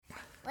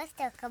Let's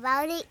talk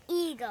about an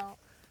eagle.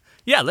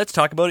 Yeah, let's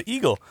talk about an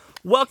eagle.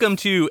 Welcome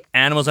to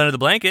Animals Under the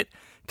Blanket.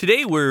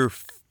 Today we're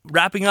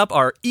wrapping up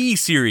our E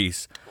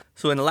series.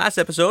 So in the last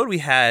episode, we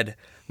had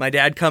my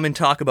dad come and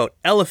talk about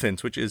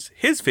elephants, which is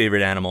his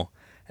favorite animal.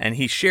 And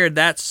he shared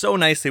that so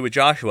nicely with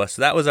Joshua.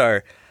 So that was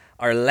our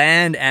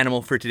land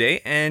animal for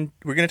today. And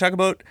we're going to talk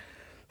about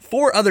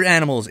 4 other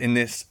animals in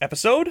this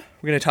episode.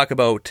 We're going to talk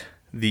about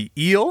the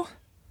eel,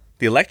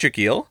 the electric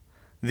eel,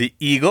 the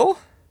eagle,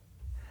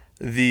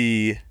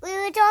 We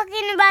were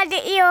talking about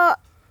the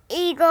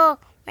eagle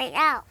right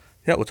now.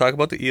 Yeah, we'll talk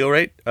about the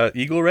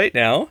eagle right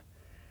now.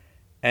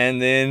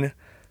 And then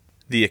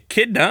the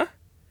echidna.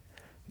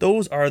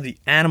 Those are the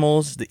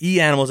animals, the E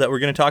animals that we're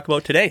going to talk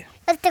about today.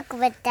 Let's talk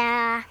about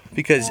the...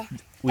 Because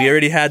we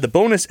already had the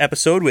bonus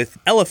episode with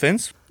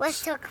elephants.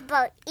 Let's talk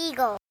about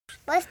eagle.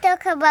 Let's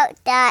talk about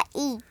the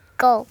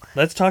eagle.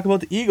 Let's talk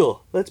about the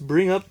eagle. Let's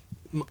bring up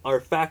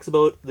our facts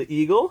about the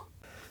eagle.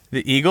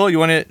 The eagle, you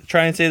want to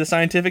try and say the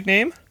scientific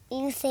name?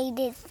 You say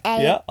this.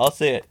 Yeah, I'll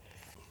say it.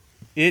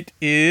 It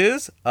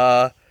is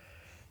Helitus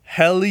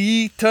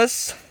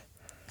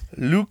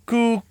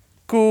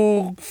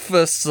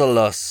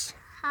leucocephalus.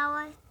 How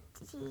I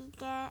see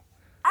that?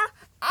 I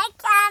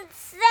can't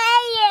say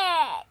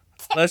it.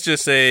 Let's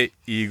just say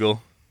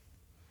eagle.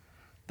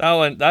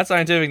 That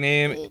scientific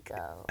name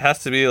Eagle. has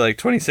to be like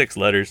 26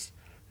 letters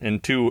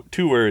and two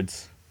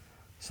words.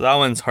 So that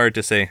one's hard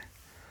to say.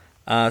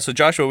 So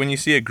Joshua, when you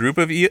see a group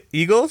of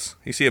eagles,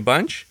 you see a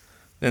bunch,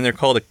 then they're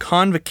called a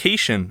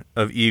convocation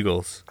of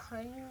eagles.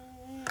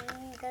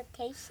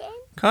 Convocation?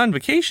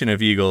 Convocation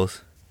of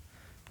eagles.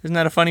 Isn't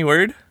that a funny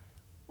word?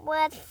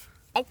 What's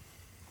a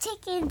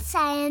chicken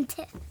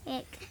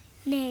scientific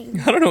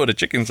name? I don't know what a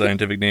chicken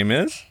scientific name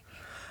is.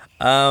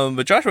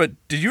 But Joshua,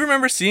 did you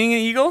remember seeing an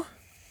eagle?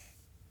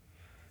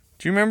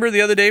 Do you remember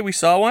the other day we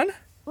saw one?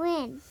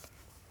 When?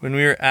 When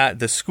we were at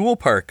the school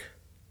park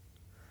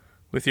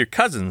with your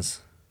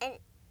cousins.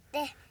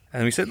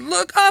 And we said,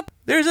 look up!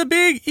 There's a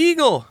big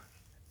eagle!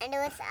 And it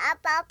was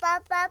up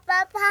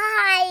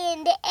high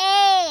in the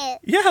air.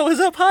 Yeah, it was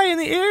up high in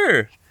the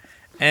air.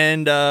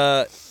 And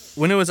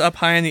when it was up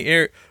high in the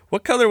air,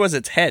 what color was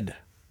its head?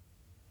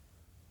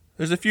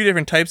 There's a few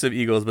different types of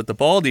eagles, but the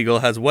bald eagle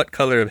has what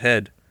color of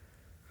head?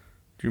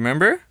 Do you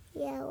remember?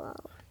 Yellow.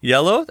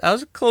 Yellow? That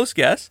was a close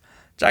guess.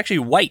 It's actually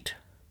white.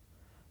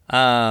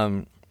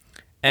 And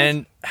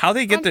how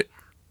they get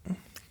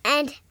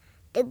And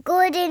the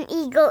golden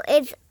eagle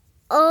is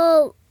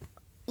all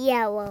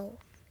yellow.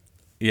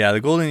 Yeah,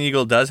 the golden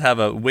eagle does have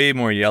a way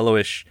more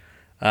yellowish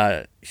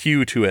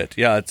hue to it.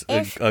 Yeah,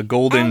 it's a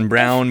golden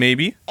brown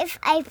maybe. If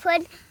I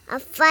put a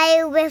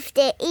fire with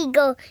the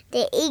eagle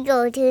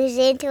turns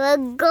into a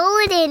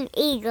golden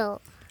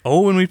eagle.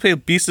 Oh, when we play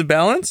Beast of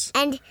Balance?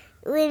 And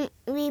when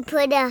we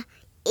put a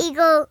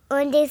eagle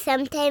under,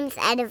 sometimes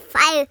add a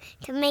fire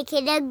to make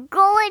it a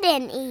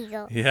golden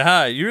eagle.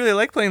 Yeah, you really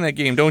like playing that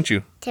game, don't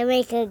you? To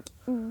make a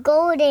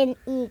golden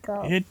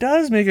eagle. It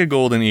does make a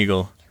golden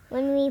eagle.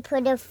 When we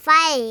put a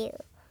fire.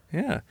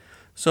 Yeah.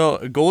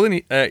 So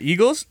golden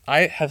eagles,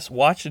 I have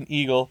watched an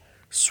eagle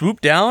swoop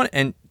down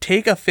and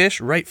take a fish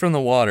right from the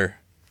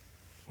water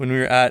when we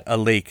were at a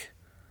lake.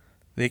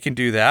 They can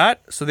do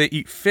that. So they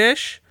eat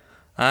fish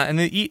and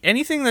they eat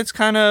anything that's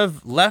kind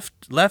of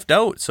left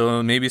out.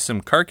 So maybe some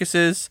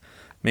carcasses,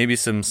 maybe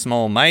some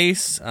small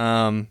mice.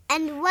 And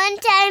one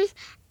time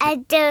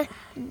at the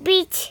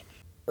beach,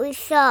 we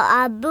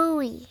saw a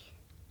buoy.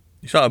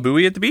 You saw a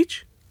buoy at the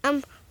beach?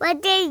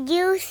 What did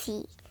you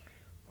see?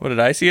 What did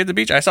I see at the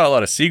beach? I saw a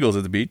lot of seagulls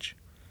at the beach.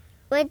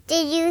 What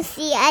did you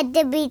see at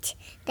the beach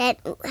that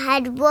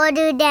had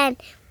water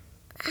that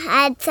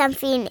had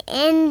something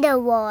in the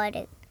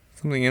water?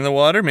 Something in the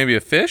water? Maybe a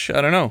fish? I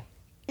don't know.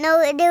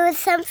 No, there was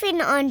something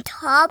on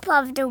top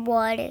of the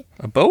water.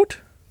 A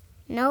boat?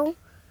 No.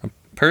 A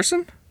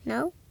person?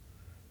 No.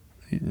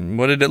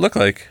 What did it look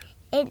like?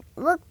 It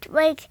looked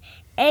like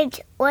it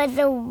was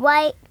a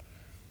white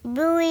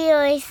buoy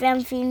or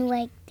something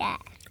like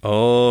that.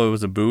 Oh, it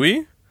was a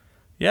buoy?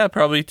 Yeah,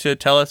 probably to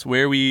tell us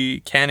where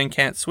we can and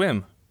can't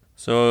swim.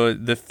 So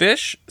the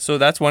fish, so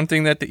that's one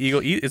thing that the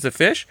eagle eats is a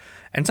fish.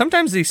 And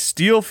sometimes they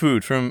steal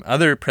food from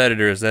other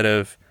predators that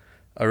have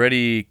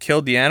already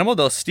killed the animal.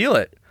 They'll steal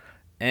it.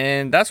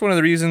 And that's one of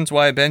the reasons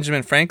why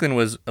Benjamin Franklin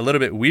was a little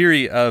bit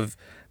weary of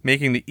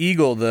making the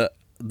eagle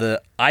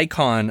the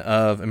icon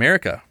of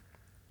America.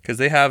 Because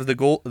they have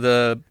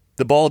the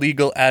bald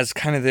eagle as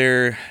kind of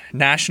their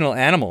national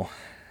animal.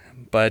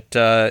 But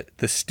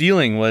the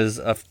stealing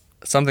was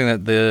something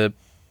that the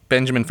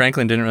Benjamin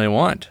Franklin didn't really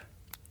want.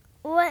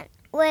 What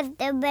was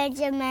the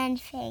Benjamin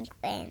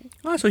Franklin?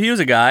 Oh, so he was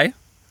a guy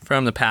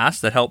from the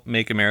past that helped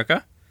make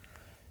America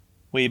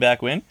way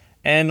back when.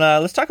 And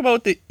let's talk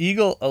about the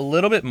eagle a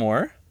little bit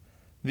more.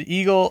 The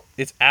eagle,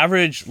 its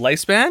average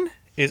lifespan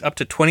is up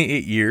to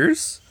 28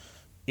 years.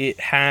 It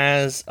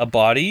has a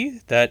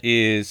body that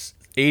is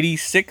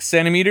 86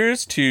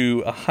 centimeters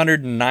to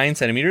 109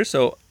 centimeters,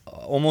 so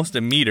almost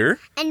a meter.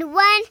 And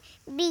one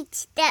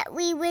beach that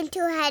we went to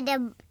had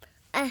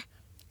a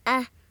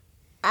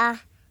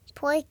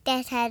port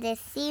that had a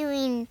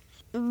ceiling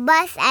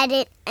bus at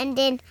it, and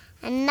then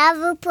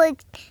another pig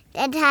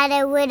that had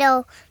a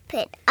little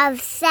bit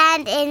of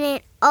sand in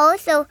it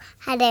also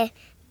had a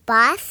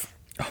bus.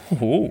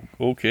 Oh,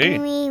 okay.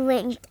 And we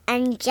went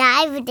and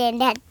drived in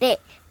that big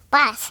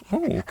bus.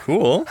 Oh,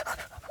 cool.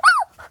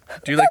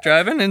 Do you like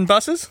driving in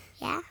buses?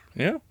 Yeah.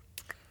 Yeah,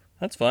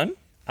 that's fun.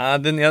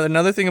 Then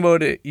another thing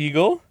about an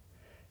eagle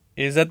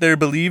is that they're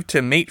believed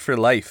to mate for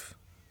life,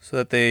 so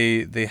that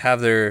they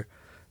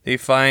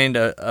find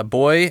a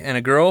boy and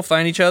a girl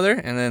find each other,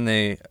 and then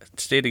they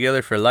stay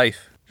together for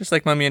life, just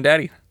like mommy and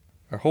daddy.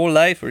 Our whole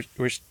life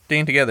we're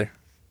staying together.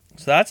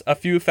 So that's a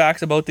few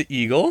facts about the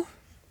eagle.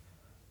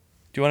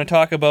 Do you want to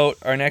talk about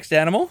our next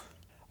animal?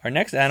 Our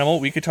next animal,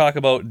 we could talk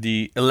about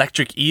the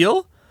electric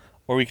eel,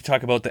 or we could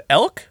talk about the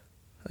elk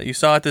that you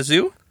saw at the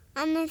zoo.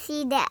 I'm gonna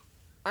see that.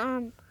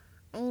 I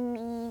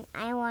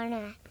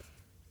wanna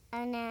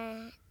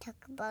talk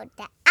about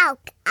the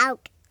elk.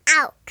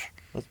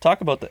 Let's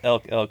talk about the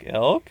elk.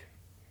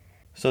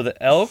 So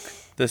the elk,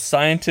 the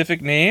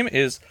scientific name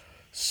is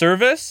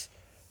Cervus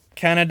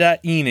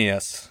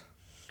canadaenus.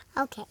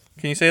 Okay.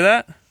 Can you say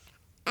that?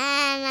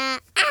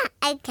 And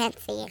I can't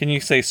see it. Can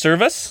you say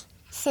Cervus?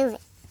 Susan.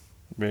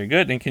 Very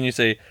good. And can you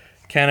say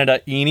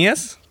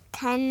canadaenus?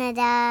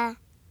 Canada.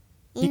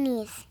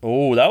 Inis.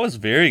 Oh, that was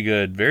very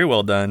good. Very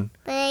well done.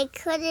 But I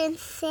couldn't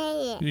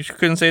say it. You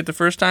couldn't say it the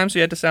first time, so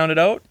you had to sound it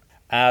out.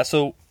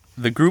 So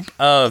the group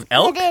of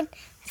elk. I couldn't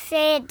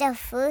say it the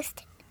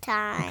first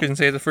time. Couldn't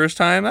say it the first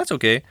time. That's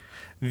okay.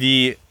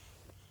 The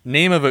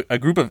name of a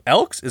group of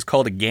elks is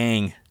called a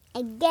gang.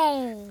 A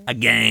gang. A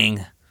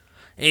gang.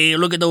 Hey,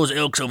 look at those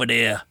elks over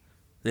there.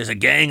 There's a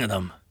gang of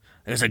them.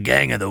 There's a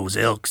gang of those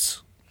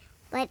elks.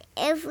 But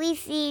if we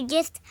see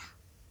just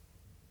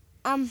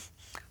 1,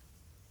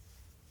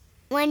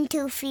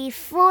 2, 3,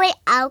 4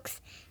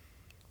 elks,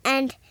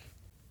 and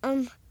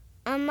a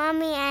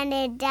mommy and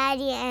a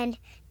daddy and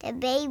the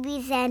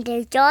babies and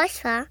the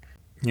Joshua.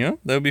 Yeah,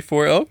 that would be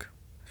 4 elk.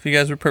 If you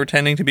guys were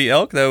pretending to be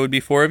elk, that would be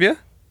 4 of you.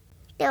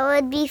 There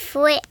would be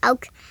 4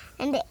 elk.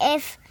 And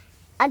if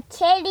a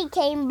kitty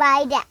came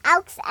by the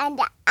elks and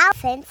the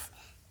elephants,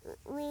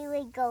 we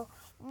would go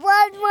 1,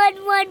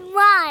 1, 1,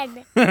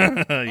 1.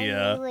 Yeah.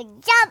 And we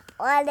would jump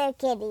on the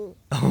kitty.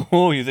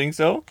 Oh, you think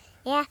so?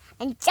 Yeah,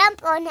 and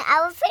jump on the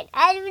elephant,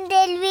 and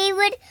then we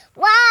would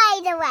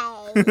ride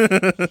away.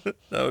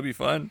 That would be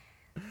fun.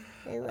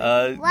 We would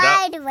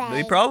ride away.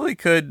 They probably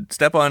could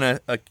step on a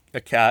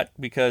cat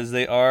because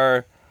they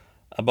are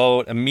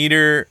about a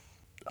meter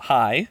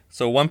high,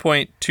 so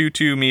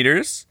 1.22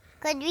 meters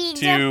Could we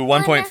to jump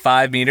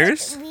 1.5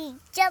 meters. Could we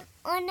jump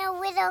on a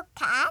little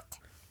cat?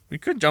 We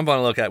could jump on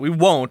a little cat. We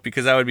won't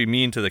because that would be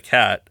mean to the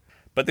cat.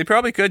 But they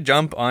probably could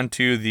jump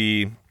onto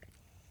the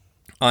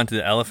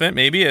elephant,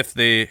 maybe if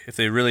they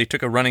really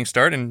took a running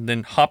start and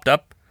then hopped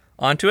up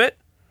onto it.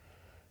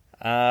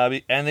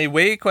 And they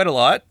weigh quite a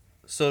lot,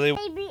 so they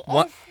Maybe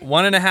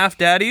 1.5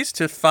 daddies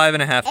to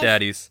 5.5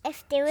 daddies.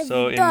 If there was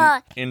So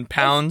a in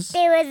pounds. If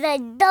there was a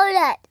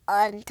donut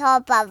on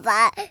top of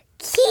a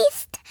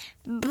kissed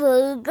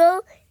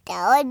burger,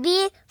 that would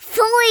be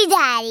 4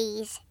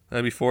 daddies.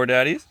 That'd be 4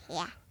 daddies.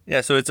 Yeah.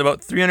 Yeah, so it's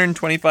about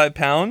 325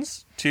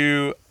 pounds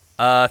to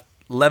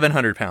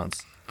 1,100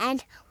 pounds.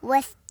 And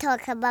let's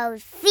talk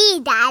about 3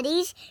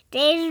 daddies,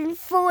 then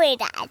 4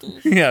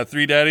 daddies. Yeah,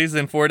 3 daddies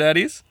and 4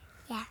 daddies.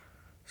 Yeah.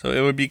 So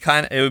it would be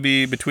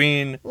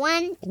between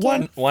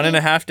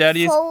 1.5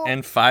 daddies 4,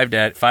 and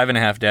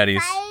 5.5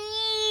 daddies.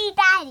 5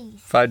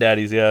 daddies. 5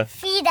 daddies, yeah.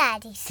 3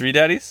 daddies. 3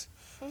 daddies?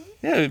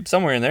 Yeah,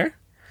 somewhere in there.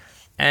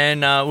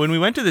 And when we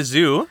went to the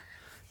zoo,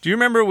 do you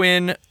remember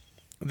when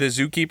the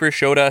zookeeper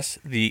showed us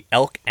the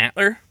elk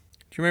antler?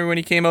 Do you remember when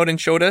he came out and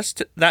showed us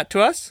that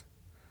to us?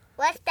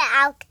 What's the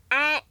elk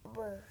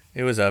antler?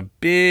 It was a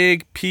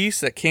big piece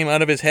that came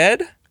out of his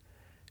head,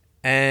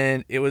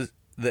 and the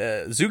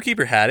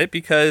zookeeper had it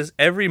because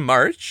every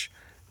March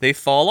they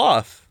fall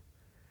off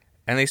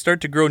and they start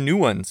to grow new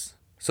ones.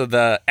 So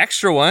the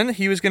extra one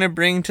he was going to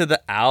bring to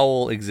the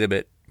owl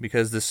exhibit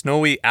because the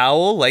snowy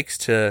owl likes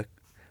to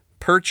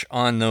perch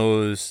on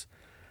those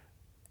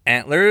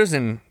antlers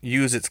and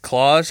use its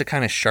claws to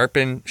kind of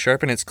sharpen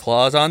its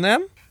claws on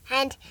them.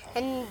 And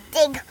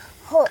dig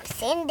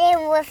holes in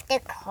them with the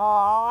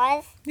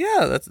claws.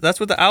 Yeah, that's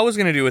what the owl was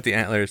going to do with the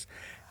antlers.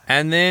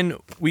 And then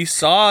we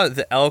saw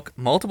the elk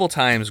multiple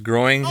times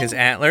growing his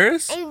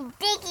antlers. And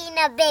digging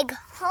a big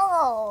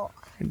hole.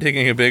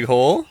 Digging a big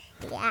hole.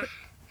 Yeah.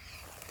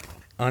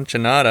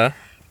 Anchinata.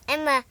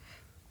 I'm a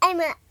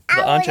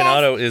The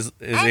Anchinado is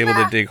able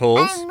to dig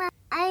holes.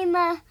 I'm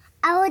a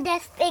owl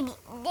that's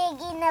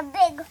digging a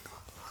big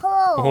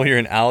hole. Oh, you're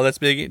an owl that's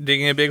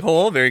digging a big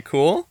hole. Very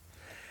cool.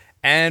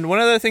 And one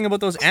other thing about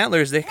those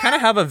antlers, they kind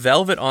of have a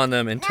velvet on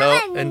them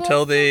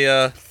until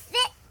they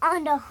sit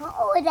on the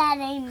hole that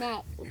I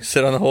made.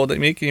 Sit on the hole that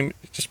you make. Can you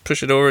just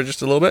push it over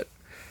just a little bit?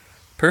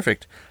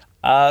 Perfect.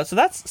 So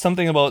that's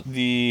something about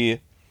the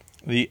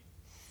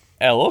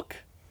elk.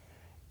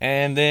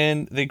 And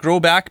then they grow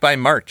back by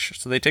March.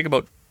 So they take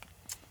about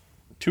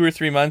 2 or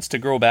 3 months to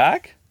grow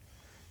back.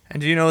 And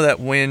do you know that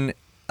when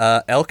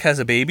elk has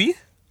a baby,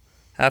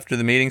 after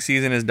the mating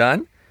season is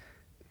done,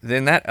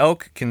 then that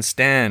elk can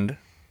stand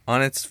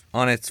on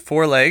its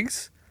four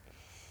legs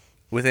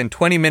within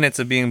 20 minutes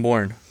of being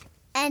born.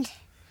 And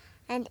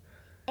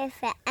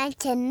if an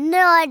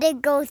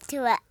antelope goes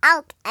to an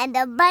elk, and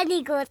a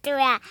bunny goes to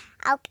an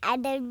elk,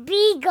 and a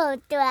bee goes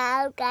to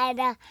an elk, and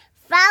a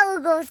fowl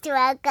goes to an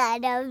elk,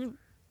 and a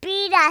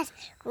peanut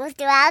goes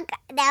to an elk,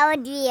 that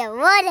would be a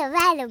lot of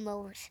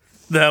animals.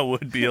 That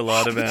would be a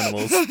lot of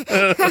animals.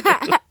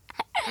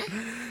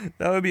 That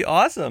would be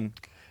awesome.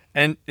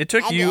 And it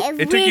took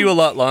you a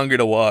lot longer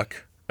to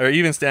walk or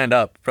even stand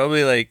up.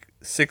 Probably like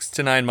 6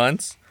 to 9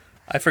 months.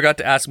 I forgot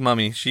to ask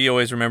Mommy. She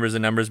always remembers the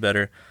numbers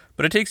better.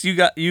 But it takes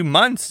you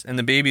months, and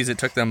the babies, it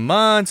took them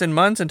months and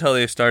months until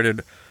they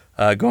started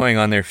going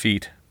on their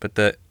feet. But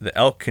the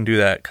elk can do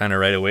that kind of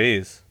right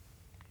away.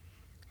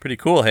 Pretty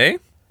cool, hey?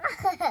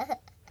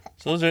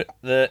 So those are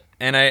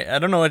and I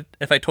don't know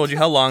if I told you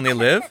how long they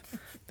live.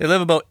 They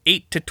live about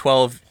 8 to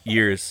 12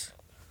 years.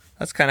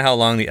 That's kind of how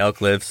long the elk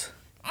lives.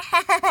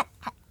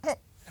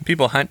 And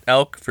people hunt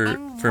elk for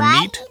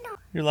meat.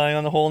 You're lying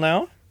on the hole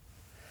now?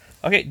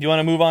 Okay, do you want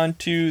to move on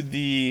to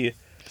the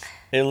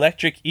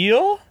electric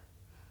eel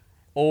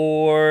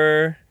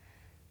or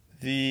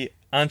the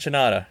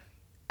enchilada?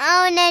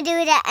 I want to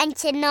do the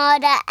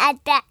enchilada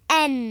at the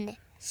end.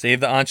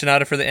 Save the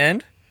enchilada for the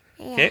end?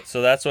 Yeah. Okay,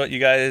 so that's what you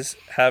guys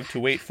have to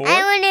wait for.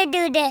 I want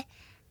to do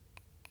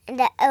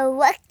the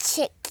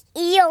electric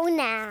eel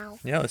now.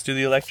 Yeah, let's do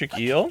the electric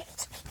eel.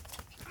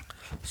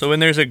 So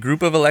when there's a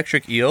group of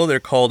electric eel, they're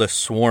called a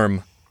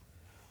swarm.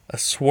 A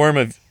swarm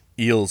of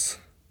eels.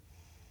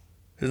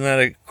 Isn't that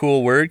a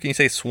cool word? Can you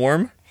say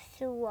swarm?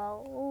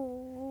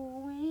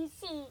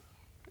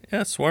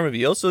 Yeah, swarm of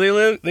eels. So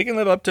they can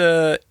live up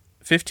to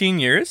 15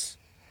 years.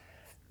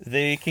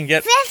 They can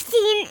get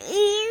 15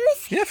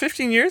 years? Yeah,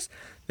 15 years.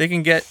 They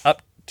can get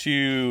up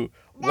to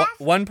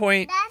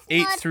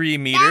 1.83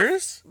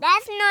 meters.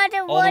 That's not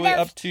a all the way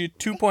up to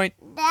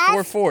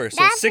 2.44,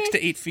 so 6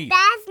 to 8 feet.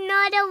 That's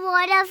not a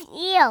lot of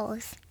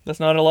eels. That's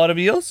not a lot of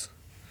eels?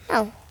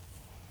 No.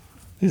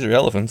 Those are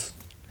elephants.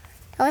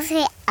 Those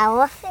are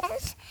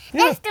elephants?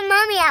 Yeah. That's the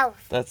mommy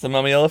elephant. That's the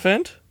mummy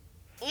elephant?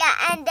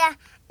 Yeah, and the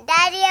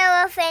daddy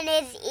elephant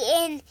is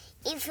in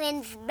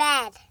Ethan's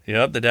bed.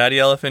 Yep, the daddy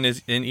elephant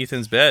is in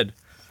Ethan's bed.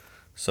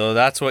 So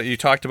that's what you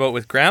talked about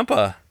with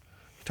Grandpa.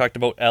 You talked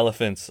about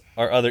elephants,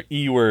 our other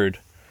E word.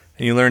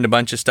 And you learned a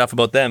bunch of stuff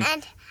about them.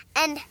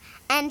 And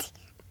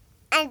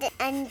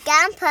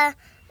Grandpa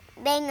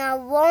being a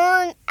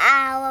long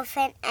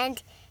elephant,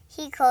 and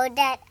he called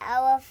that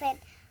elephant.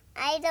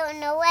 I don't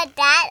know what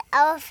that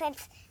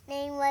elephant's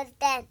name was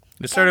then.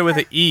 It started with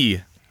an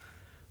E.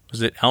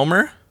 Was it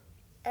Elmer?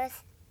 It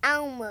was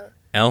Elmer.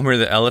 Elmer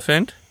the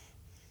elephant?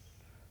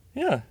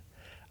 Yeah.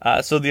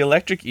 So the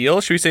electric eel,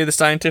 should we say the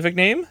scientific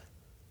name?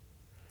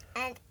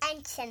 And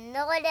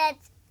enchiladas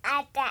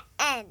at the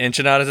end.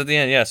 Enchiladas at the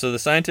end, yeah. So the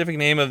scientific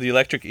name of the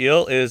electric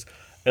eel is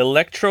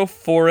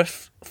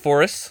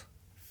Electrophorus.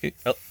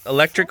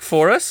 Electric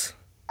forest.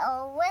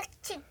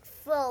 Electric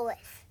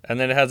forest. And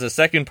then it has a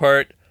second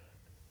part,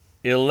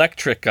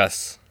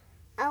 Electricus.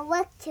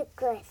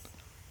 Electricus.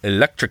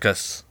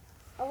 Electricus.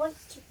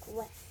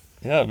 Electricus.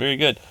 Yeah, very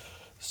good.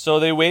 So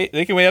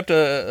they can weigh up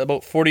to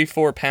about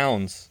 44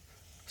 pounds.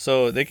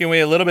 So they can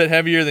weigh a little bit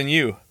heavier than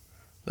you.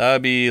 That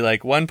would be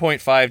like 1.5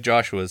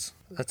 Joshuas.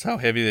 That's how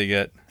heavy they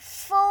get.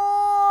 4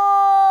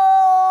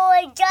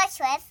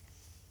 Joshuas.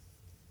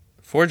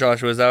 4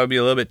 Joshuas, that would be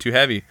a little bit too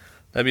heavy.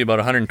 That'd be about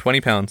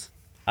 120 pounds.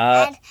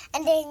 And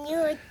then you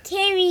would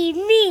carry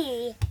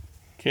me.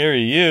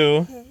 Carry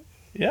you?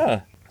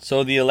 Yeah.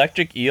 So the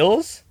electric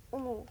eels,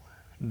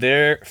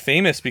 they're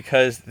famous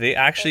because they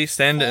actually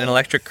send an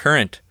electric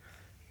current.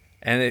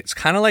 And it's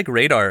kind of like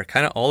radar,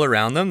 kind of all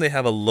around them. They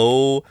have a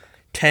low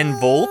 10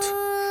 volt.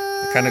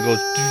 It kind of goes...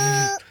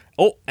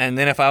 Oh, and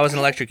then if I was an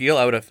electric eel,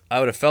 I would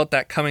have felt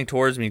that coming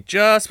towards me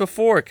just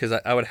before, because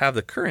I would have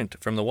the current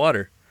from the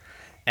water.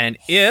 And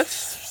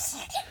if...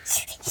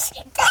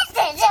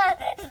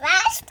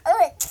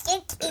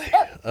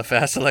 A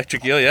fast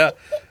electric eel, yeah.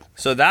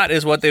 So that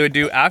is what they would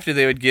do after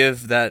they would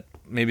give that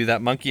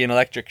monkey an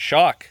electric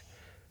shock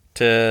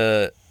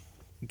to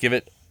give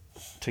it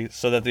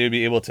so that they would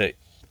be able to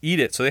eat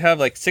it. So they have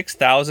like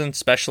 6,000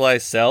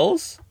 specialized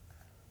cells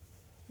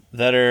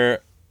that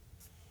are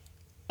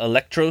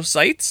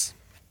electrocytes,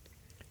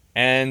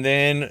 and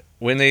then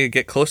when they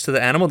get close to the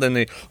animal, then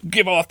they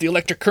give off the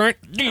electric current,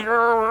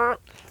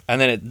 and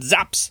then it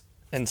zaps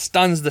and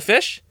stuns the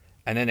fish,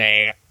 and then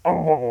they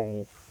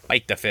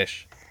bite the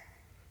fish.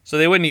 So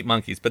they wouldn't eat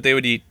monkeys, but they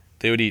would eat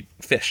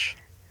fish.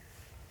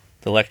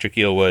 The electric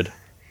eel would.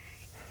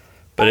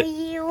 But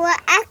you are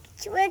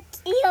electric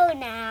eel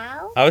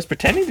now. I was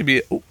pretending to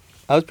be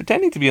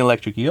an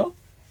electric eel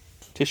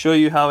to show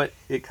you how it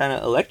kind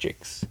of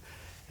electrics.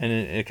 And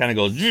it kind of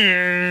goes.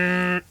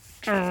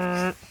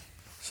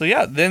 So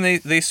yeah, then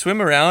they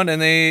swim around,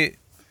 and they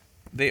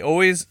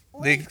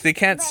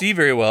can't see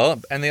very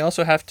well, and they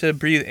also have to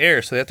breathe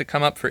air, so they have to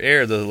come up for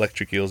air. The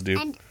electric eels do.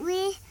 And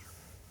we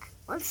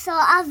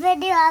saw a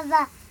video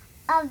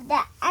of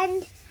the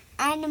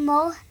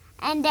animal,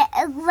 and the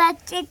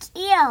electric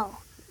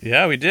eel.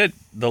 Yeah, we did.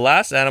 The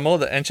last animal,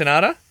 the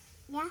enchilada.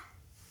 Yeah.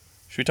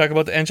 Should we talk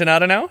about the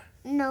enchilada now?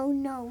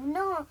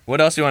 No.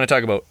 What else do you want to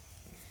talk about?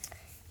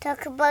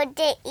 Talk about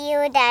the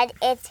eel that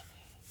it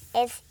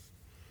eats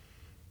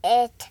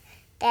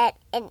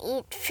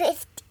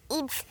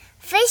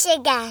fish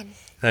again.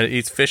 That it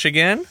eats fish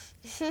again?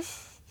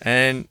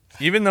 And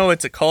even though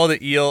it's called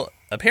an eel,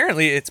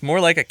 apparently it's more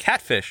like a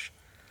catfish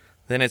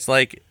than it's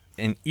like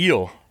an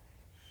eel.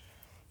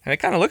 And it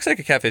kind of looks like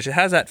a catfish. It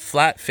has that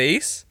flat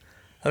face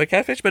of a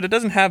catfish, but it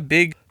doesn't have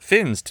big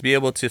fins to be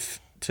able to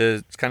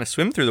kind of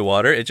swim through the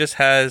water. It just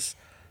has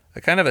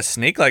a kind of a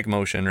snake-like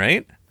motion,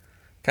 right?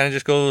 Kind of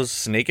just goes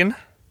snaking.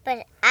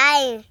 But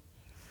I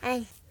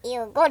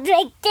eel go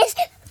like this.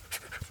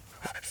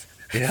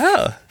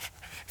 Yeah.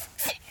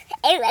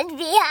 It would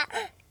be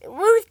a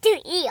rooster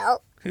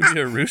eel. It'd be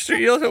a rooster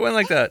eel if it went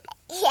like that.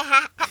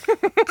 Yeah.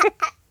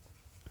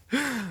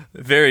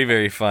 Very,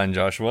 very fun,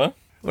 Joshua.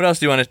 What else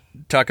do you want to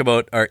talk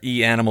about our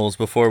animals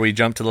before we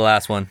jump to the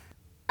last one?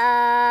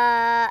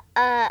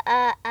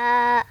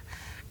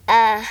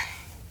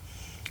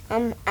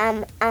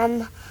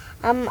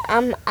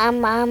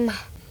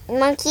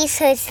 Monkey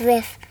starts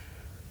with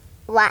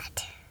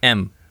what?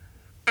 M.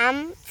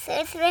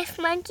 Starts with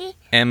monkey?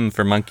 M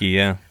for monkey,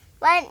 yeah.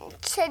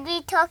 What should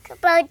we talk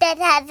about that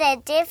has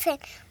a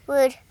different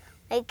word?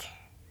 Like,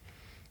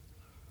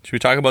 Should we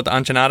talk about the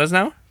enchiladas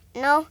now?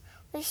 no,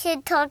 we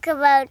should talk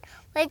about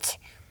which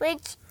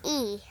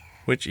E.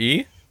 Which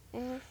E?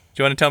 Mm-hmm. Do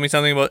you want to tell me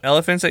something about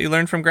elephants that you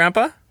learned from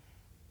Grandpa?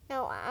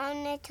 No, I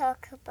want to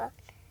talk about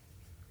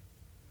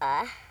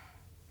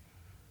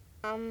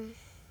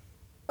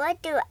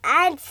what do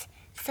ants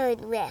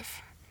start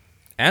with?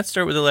 Ants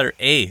start with the letter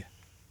A.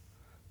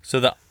 So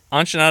the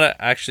enchilada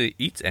actually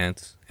eats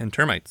ants and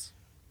termites.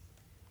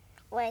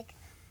 Like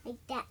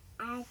that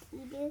ant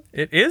eater?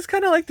 It is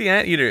kind of like the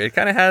anteater. It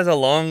kind of has a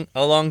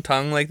long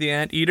tongue like the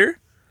anteater.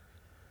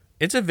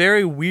 It's a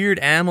very weird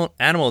animal,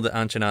 the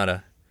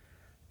enchilada.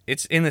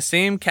 It's in the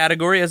same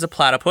category as a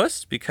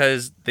platypus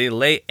because they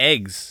lay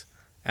eggs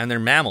and they're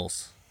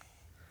mammals.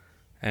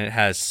 And it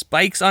has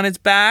spikes on its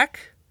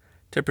back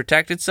to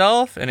protect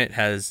itself, and it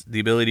has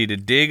the ability to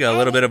dig a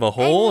little bit of a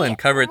hole and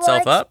cover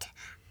itself up.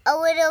 A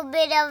little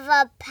bit of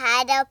a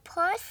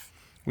platypus?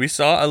 We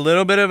saw a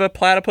little bit of a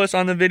platypus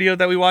on the video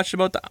that we watched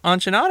about the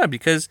enchilada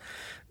because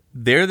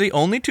they're the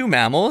only two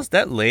mammals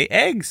that lay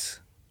eggs.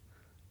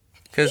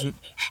 Because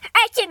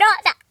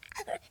Enchilada!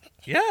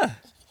 yeah.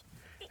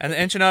 And the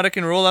enchilada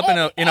can roll up in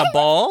a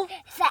ball.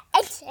 The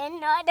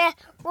enchilada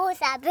rolls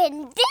up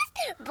in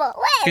this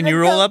ball. Can you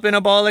roll up in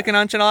a ball like an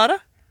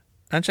enchilada?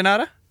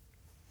 Enchilada?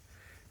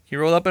 Can you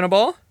roll up in a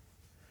ball?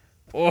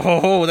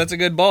 Oh, that's a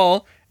good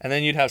ball. And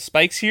then you'd have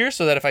spikes here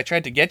so that if I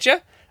tried to get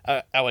you,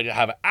 I would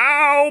have,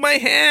 ow, my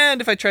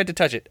hand, if I tried to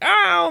touch it.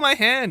 Ow, my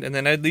hand. And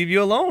then I'd leave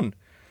you alone.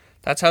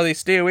 That's how they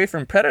stay away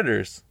from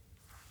predators.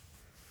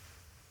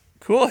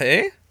 Cool,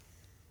 hey?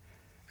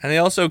 And they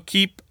also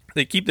keep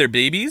their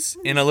babies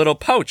in a little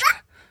pouch.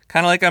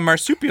 Kind of like a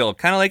marsupial.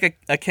 Kind of like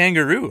a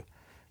kangaroo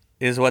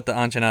is what the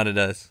enchilada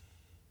does.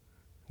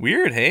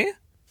 Weird, hey?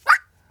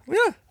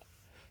 Yeah.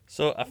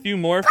 So a few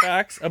more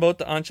facts about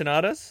the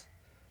enchiladas.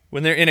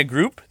 When they're in a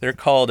group, they're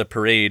called a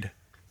parade.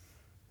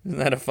 Isn't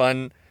that a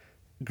fun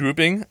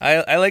grouping?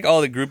 I like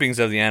all the groupings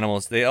of the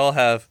animals. They all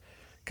have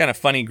kind of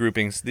funny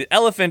groupings. The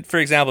elephant, for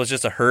example, is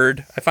just a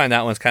herd. I find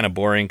that one's kind of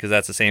boring because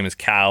that's the same as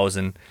cows,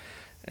 and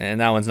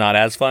that one's not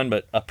as fun.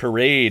 But a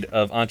parade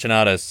of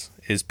enchiladas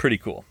is pretty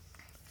cool.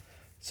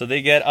 So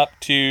they get up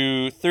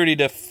to 30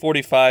 to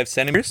 45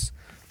 centimeters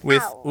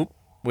with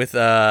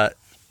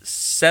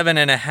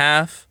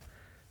 7.5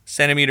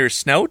 centimeter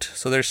snout.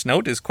 So their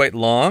snout is quite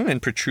long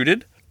and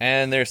protruded.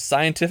 And their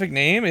scientific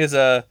name is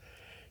a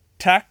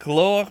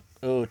tachyglossus.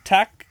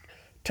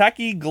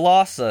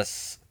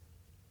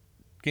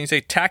 Can you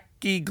say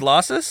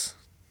tachyglossus?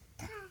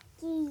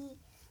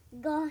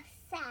 Tachyglossus.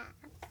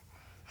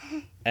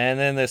 And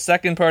then the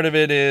second part of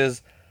it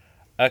is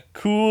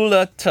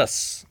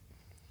aculatus.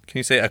 Can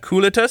you say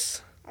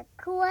aculatus?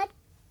 Aculatus.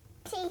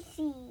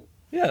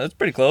 Yeah, that's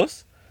pretty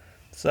close.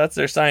 So that's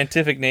their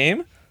scientific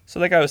name. So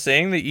like I was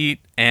saying, they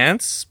eat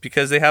ants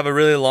because they have a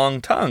really long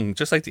tongue,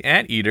 just like the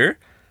anteater.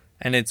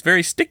 And it's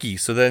very sticky.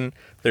 So then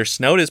their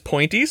snout is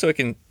pointy, so it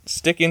can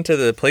stick into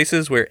the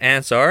places where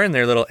ants are in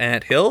their little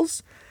ant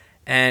hills.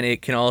 And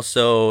it can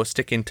also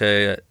stick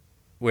into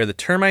where the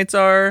termites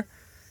are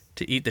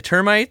to eat the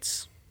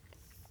termites.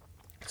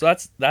 So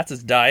that's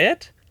its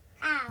diet.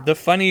 Ow. The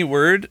funny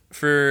word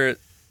for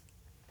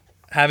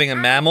having a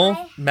mammal.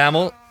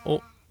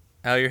 Oh,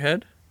 ow, your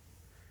head?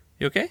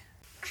 You okay?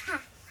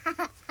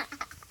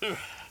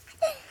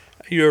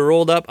 You're a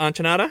rolled up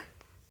enchilada?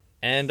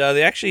 And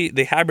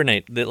they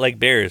hibernate like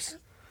bears.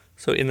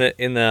 So in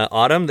the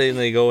autumn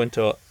they go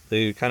into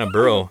they kind of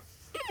burrow.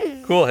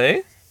 Cool,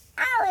 hey?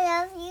 I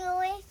love you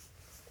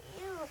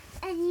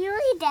and you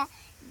the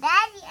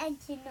daddy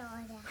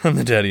enchilada. I'm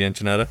the daddy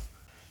enchilada.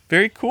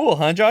 Very cool,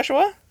 huh,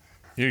 Joshua?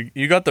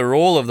 You got the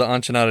roll of the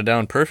enchilada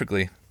down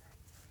perfectly.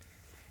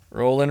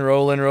 Rolling.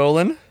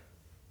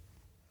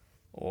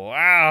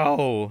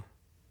 Wow.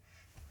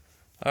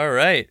 All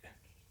right.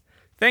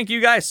 Thank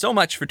you guys so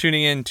much for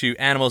tuning in to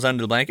Animals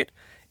Under the Blanket.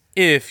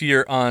 If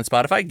you're on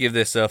Spotify, give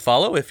this a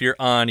follow. If you're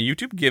on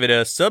YouTube, give it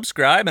a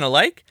subscribe and a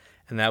like,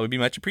 and that would be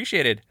much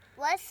appreciated.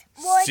 What's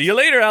more? See you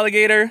later,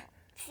 alligator.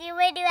 See you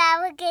later,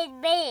 alligator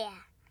bear.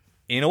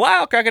 In a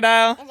while,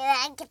 crocodile. And then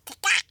I get to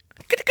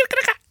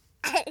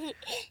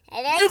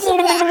and then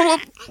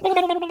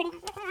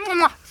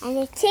and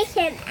the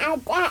chicken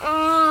at the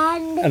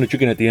end. And the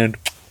chicken at the end.